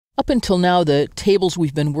Up until now, the tables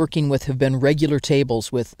we've been working with have been regular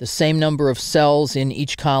tables with the same number of cells in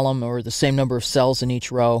each column or the same number of cells in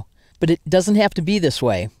each row. But it doesn't have to be this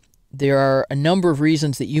way. There are a number of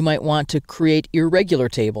reasons that you might want to create irregular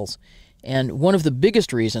tables. And one of the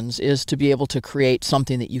biggest reasons is to be able to create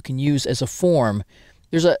something that you can use as a form.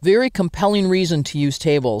 There's a very compelling reason to use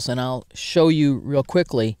tables, and I'll show you real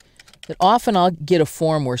quickly that often I'll get a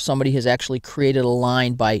form where somebody has actually created a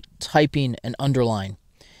line by typing an underline.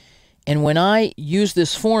 And when I use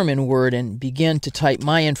this form in Word and begin to type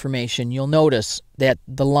my information, you'll notice that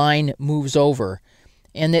the line moves over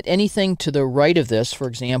and that anything to the right of this, for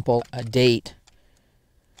example, a date,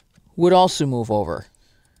 would also move over.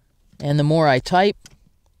 And the more I type,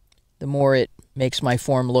 the more it makes my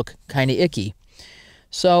form look kind of icky.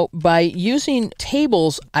 So by using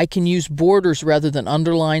tables, I can use borders rather than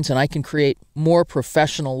underlines, and I can create more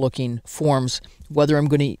professional-looking forms. Whether I'm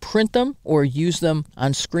going to print them or use them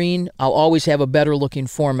on screen, I'll always have a better-looking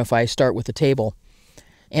form if I start with a table.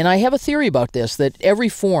 And I have a theory about this, that every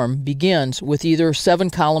form begins with either 7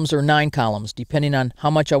 columns or 9 columns, depending on how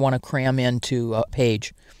much I want to cram into a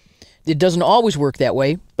page. It doesn't always work that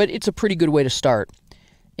way, but it's a pretty good way to start.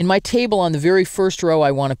 In my table, on the very first row,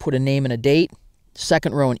 I want to put a name and a date.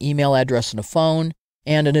 Second row, an email address and a phone,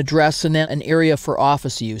 and an address, and then an area for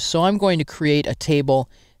office use. So I'm going to create a table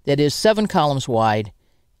that is 7 columns wide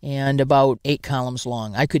and about 8 columns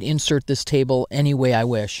long. I could insert this table any way I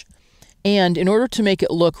wish. And in order to make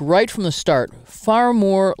it look right from the start, far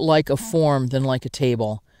more like a form than like a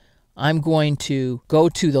table, I'm going to go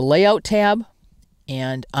to the Layout tab,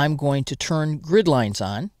 and I'm going to turn grid lines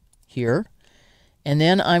on here. And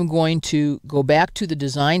then I'm going to go back to the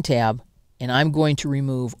Design tab, and I'm going to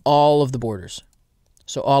remove all of the borders.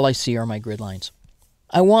 So all I see are my grid lines.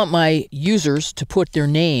 I want my users to put their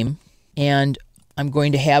name, and I'm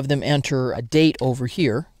going to have them enter a date over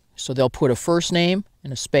here. So they'll put a first name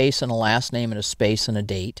and a space and a last name and a space and a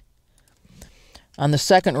date. On the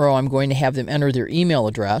second row, I'm going to have them enter their email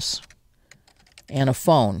address and a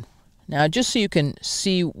phone. Now, just so you can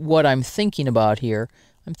see what I'm thinking about here,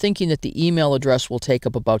 I'm thinking that the email address will take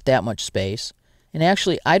up about that much space. And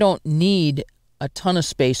actually, I don't need a ton of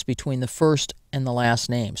space between the first and the last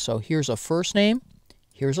name. So here's a first name,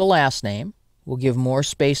 here's a last name. We'll give more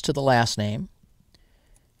space to the last name.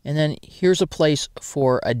 And then here's a place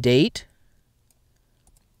for a date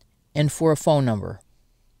and for a phone number.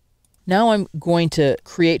 Now I'm going to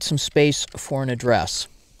create some space for an address.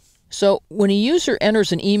 So when a user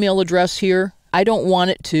enters an email address here, I don't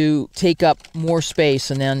want it to take up more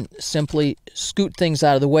space and then simply scoot things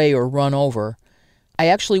out of the way or run over. I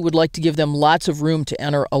actually would like to give them lots of room to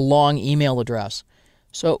enter a long email address.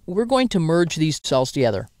 So we're going to merge these cells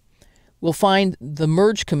together. We'll find the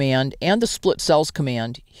Merge command and the Split Cells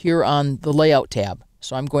command here on the Layout tab.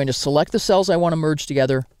 So I'm going to select the cells I want to merge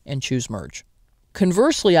together and choose Merge.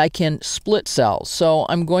 Conversely, I can split cells. So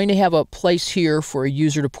I'm going to have a place here for a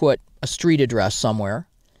user to put a street address somewhere.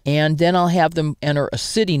 And then I'll have them enter a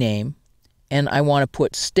city name. And I want to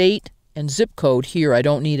put state and zip code here. I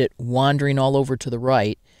don't need it wandering all over to the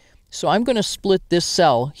right. So I'm going to split this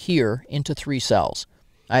cell here into 3 cells.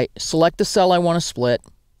 I select the cell I want to split,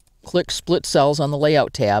 click Split Cells on the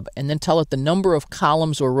Layout tab, and then tell it the number of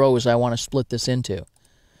columns or rows I want to split this into.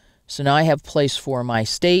 So now I have place for my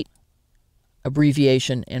state,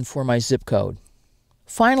 abbreviation, and for my zip code.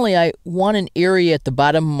 Finally, I want an area at the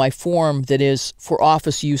bottom of my form that is for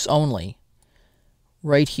office use only.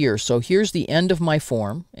 Right here. So here's the end of my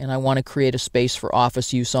form, and I want to create a space for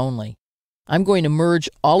office use only. I'm going to merge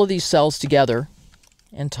all of these cells together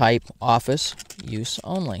and type office use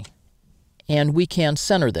only. And we can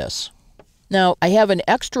center this. Now, I have an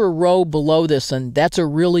extra row below this, and that's a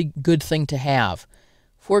really good thing to have.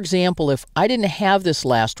 For example, if I didn't have this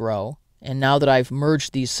last row, and now that I've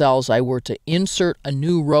merged these cells, I were to insert a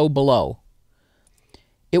new row below,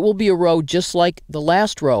 it will be a row just like the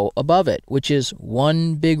last row above it, which is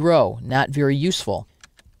one big row, not very useful.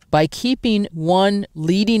 By keeping one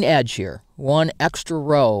leading edge here, one extra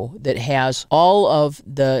row that has all of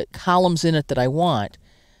the columns in it that I want,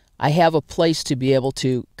 I have a place to be able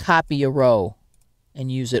to copy a row and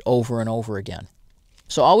use it over and over again.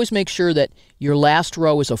 So always make sure that your last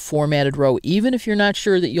row is a formatted row, even if you're not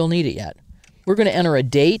sure that you'll need it yet. We're going to enter a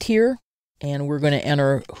date here, and we're going to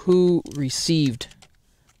enter who received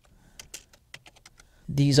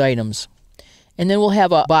these items. And then we'll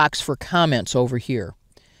have a box for comments over here.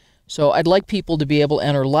 So I'd like people to be able to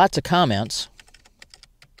enter lots of comments.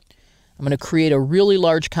 I'm going to create a really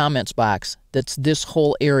large comments box that's this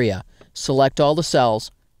whole area. Select all the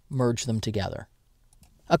cells, merge them together.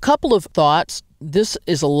 A couple of thoughts. This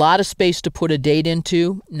is a lot of space to put a date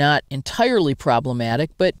into, not entirely problematic,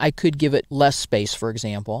 but I could give it less space, for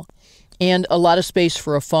example. And a lot of space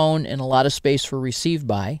for a phone and a lot of space for received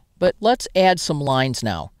by. But let's add some lines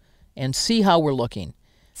now and see how we're looking.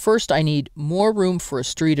 First, I need more room for a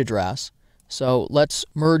street address, so let's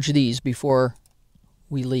merge these before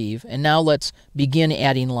we leave. And now let's begin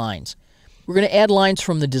adding lines. We're going to add lines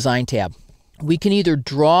from the Design tab. We can either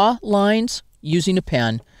draw lines using a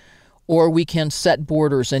pen, or we can set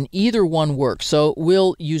borders, and either one works, so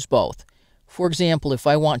we'll use both. For example, if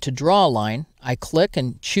I want to draw a line, I click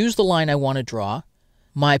and choose the line I want to draw.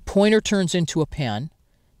 My pointer turns into a pen,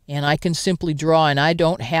 and I can simply draw, and I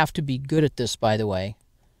don't have to be good at this, by the way.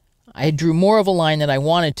 I drew more of a line than I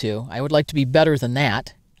wanted to. I would like to be better than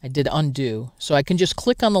that. I did undo, so I can just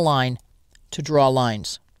click on the line to draw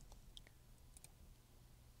lines.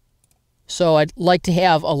 So I'd like to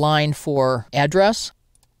have a line for address.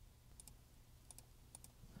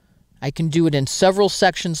 I can do it in several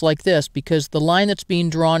sections like this because the line that's being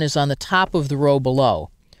drawn is on the top of the row below.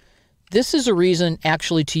 This is a reason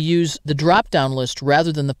actually to use the drop-down list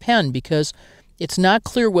rather than the pen, because it's not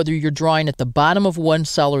clear whether you're drawing at the bottom of one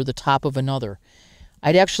cell or the top of another.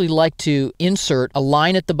 I'd actually like to insert a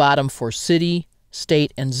line at the bottom for city,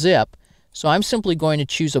 state, and zip, so I'm simply going to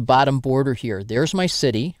choose a bottom border here. There's my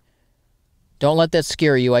city. Don't let that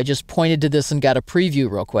scare you. I just pointed to this and got a preview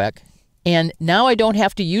real quick. And now I don't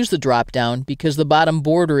have to use the drop-down because the bottom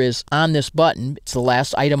border is on this button. It's the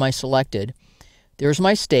last item I selected. There's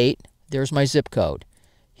my state. There's my zip code.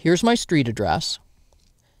 Here's my street address.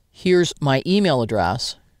 Here's my email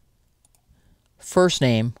address, first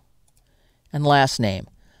name, and last name.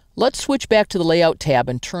 Let's switch back to the Layout tab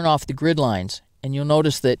and turn off the grid lines, and you'll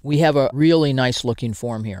notice that we have a really nice looking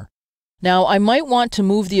form here. Now, I might want to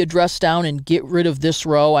move the address down and get rid of this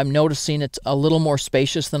row. I'm noticing it's a little more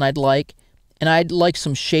spacious than I'd like, and I'd like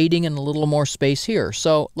some shading and a little more space here.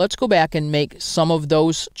 So let's go back and make some of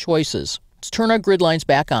those choices. Let's turn our grid lines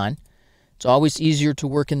back on. It's always easier to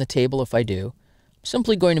work in the table if I do. I'm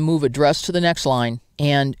simply going to move address to the next line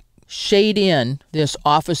and shade in this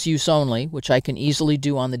office use only, which I can easily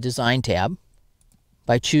do on the Design tab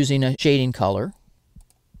by choosing a shading color.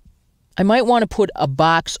 I might want to put a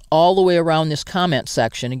box all the way around this comment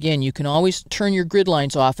section. Again, you can always turn your grid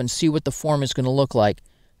lines off and see what the form is going to look like.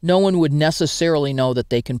 No one would necessarily know that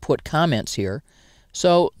they can put comments here.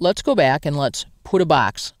 So let's go back and let's put a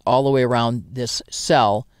box all the way around this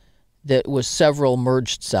cell that was several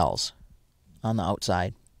merged cells on the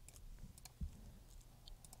outside.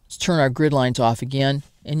 Let's turn our grid lines off again,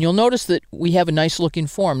 and you'll notice that we have a nice looking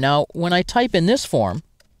form. Now, when I type in this form,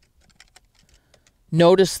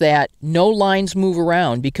 notice that no lines move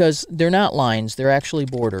around because they're not lines, they're actually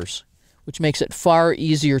borders, which makes it far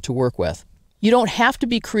easier to work with. You don't have to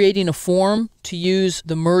be creating a form to use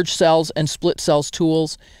the merge cells and split cells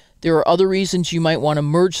tools. There are other reasons you might want to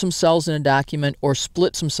merge some cells in a document or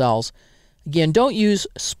split some cells. Again, don't use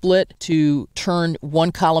split to turn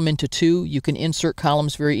one column into two. You can insert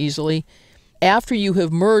columns very easily. After you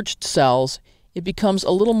have merged cells, it becomes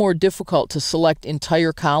a little more difficult to select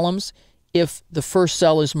entire columns if the first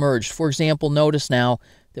cell is merged. For example, notice now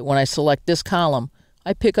that when I select this column,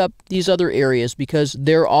 I pick up these other areas because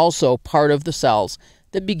they're also part of the cells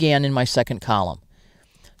that began in my second column.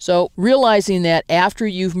 So realizing that after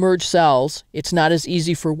you've merged cells, it's not as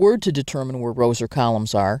easy for Word to determine where rows or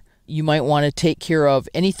columns are. You might want to take care of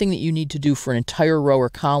anything that you need to do for an entire row or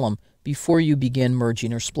column before you begin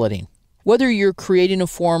merging or splitting. Whether you're creating a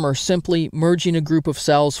form or simply merging a group of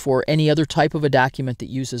cells for any other type of a document that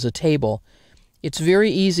uses a table, it's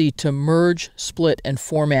very easy to merge, split, and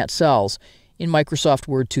format cells in Microsoft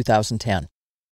Word 2010.